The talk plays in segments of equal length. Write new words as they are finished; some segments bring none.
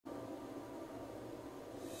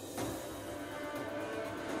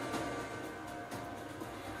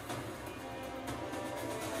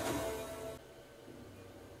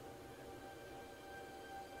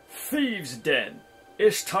Thieves Den,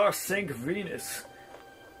 Ishtar Sink Venus.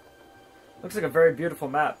 Looks like a very beautiful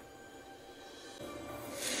map.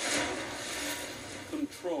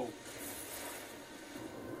 Control.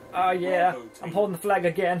 Oh yeah, I'm holding the flag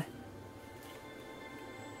again.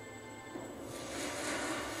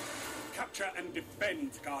 Capture and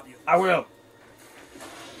defend, Guardian. I will.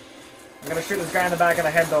 I'm gonna shoot this guy in the back of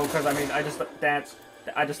the head though, because I mean, I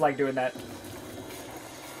just like doing that.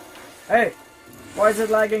 Hey! Why is it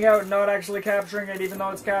lagging out and not actually capturing it even though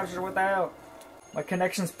it's captured? What the hell? My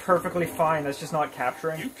connection's perfectly fine, that's just not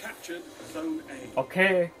capturing. You captured Zone A.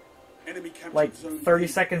 Okay. Enemy captured Like Zone 30 B.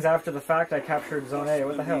 seconds after the fact I captured Zone A,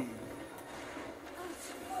 what the hell?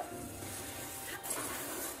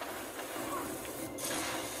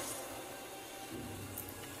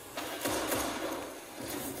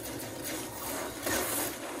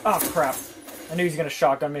 Oh crap. I knew he was gonna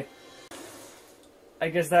shotgun me. I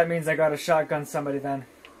guess that means I gotta shotgun somebody then.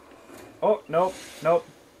 Oh, nope, nope.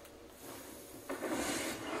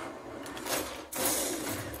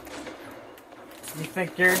 You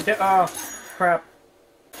think you're oh, crap.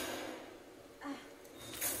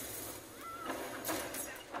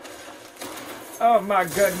 Oh my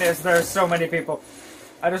goodness, there's so many people.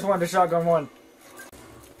 I just wanted to shotgun one.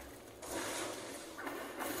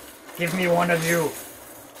 Give me one of you.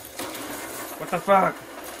 What the fuck?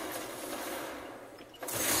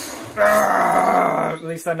 At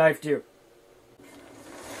least I knifed you.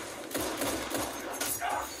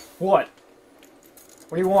 What?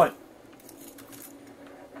 What do you want?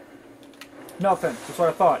 Nothing. That's what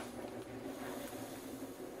I thought.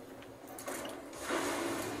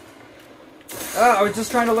 I was just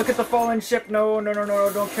trying to look at the fallen ship. No, no, no,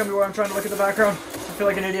 no. Don't kill me while I'm trying to look at the background. I feel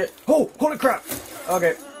like an idiot. Oh, holy crap.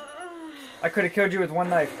 Okay. I could have killed you with one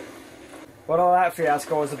knife. What all that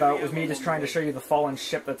fiasco was about was me just trying to show you the fallen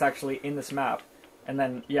ship that's actually in this map. And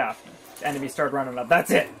then, yeah, enemies started running up.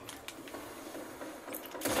 That's it!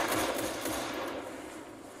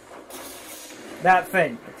 That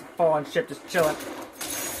thing. It's a fallen ship just chilling.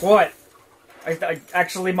 What? I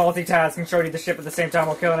actually multitask and showed you the ship at the same time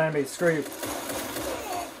while killing enemies. Screw you.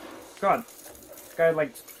 God. This guy had,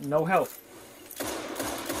 like, no health.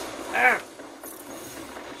 Ah!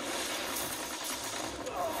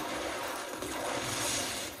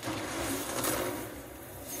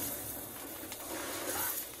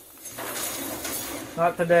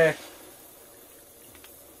 Not today.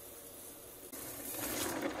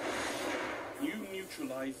 You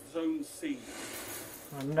neutralized Zone C.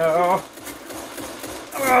 Oh no.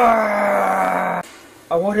 Ah!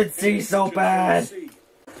 I wanted C so bad.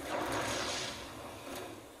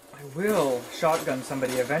 I will shotgun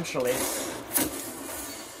somebody eventually.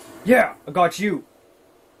 Yeah, I got you.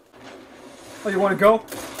 Oh, you want to go?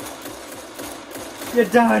 You're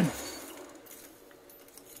done.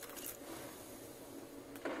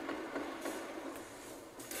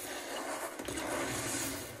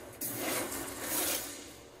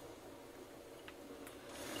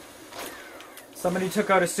 Somebody took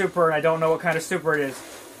out a super and I don't know what kind of super it is.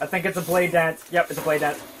 I think it's a blade dance. Yep, it's a blade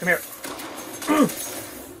dance. Come here.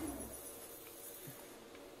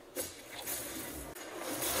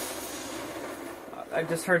 I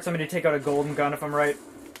just heard somebody take out a golden gun if I'm right.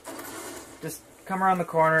 Just come around the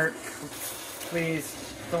corner. Please,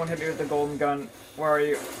 someone hit me with the golden gun. Where are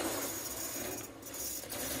you?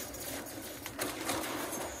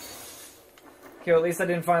 Okay, well, at least I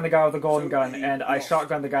didn't find the guy with the golden gun, and I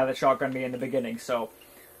shotgunned the guy that shotgunned me in the beginning, so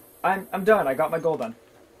I'm done. I got my goal done.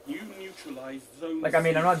 You neutralized Zone Like, I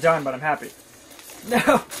mean, C. I'm not done, but I'm happy.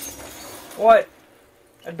 No! What?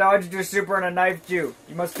 I dodged your super and I knifed you.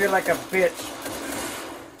 You must feel like a bitch.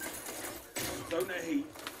 Zone A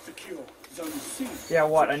secure. Zone C. Yeah,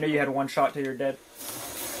 what? I knew you had one shot till you're dead.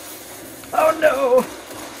 Oh no!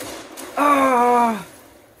 Ah!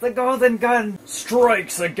 The golden gun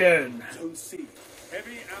strikes again. Zone C.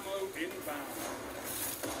 Heavy ammo inbound.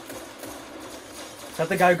 Is that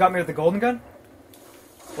the guy who got me with the golden gun?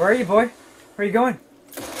 Where are you, boy? Where are you going?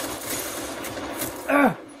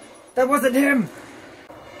 Ah! That wasn't him!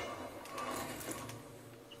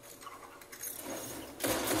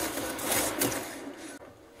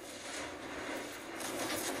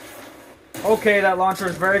 Okay, that launcher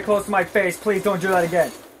is very close to my face. Please don't do that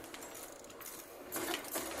again.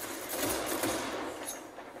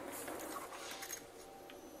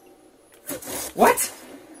 What?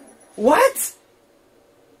 What?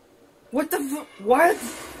 What the what?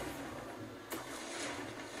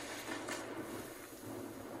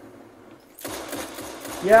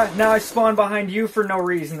 Yeah, now I spawn behind you for no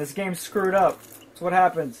reason. This game's screwed up. That's what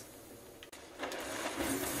happens.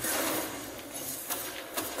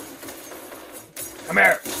 Come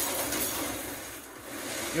here.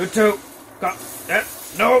 You too. Go.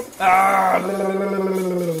 Nope. Ah.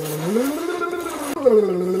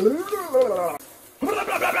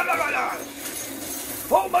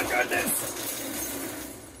 Oh my goodness!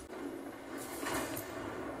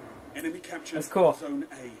 Enemy captured. That's cool. Zone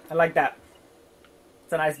A. I like that.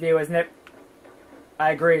 It's a nice view, isn't it? I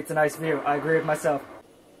agree, it's a nice view. I agree with myself.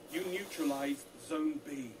 You neutralized Zone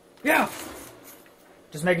B. Yeah!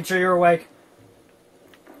 Just making sure you're awake.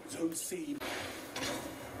 Zone C.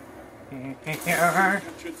 Aww.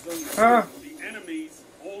 Captured Zone C. The enemies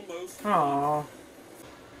almost.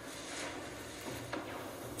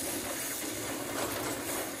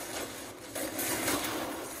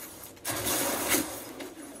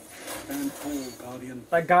 Stand tall, Guardian.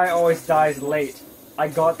 That guy always dies late. I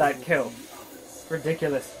got that kill.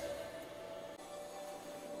 Ridiculous.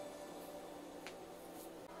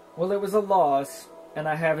 Well, it was a loss, and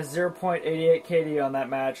I have a 0.88 KD on that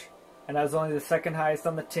match, and I was only the second highest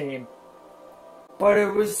on the team. But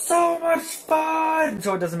it was so much fun!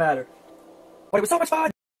 So it doesn't matter. But it was so much fun!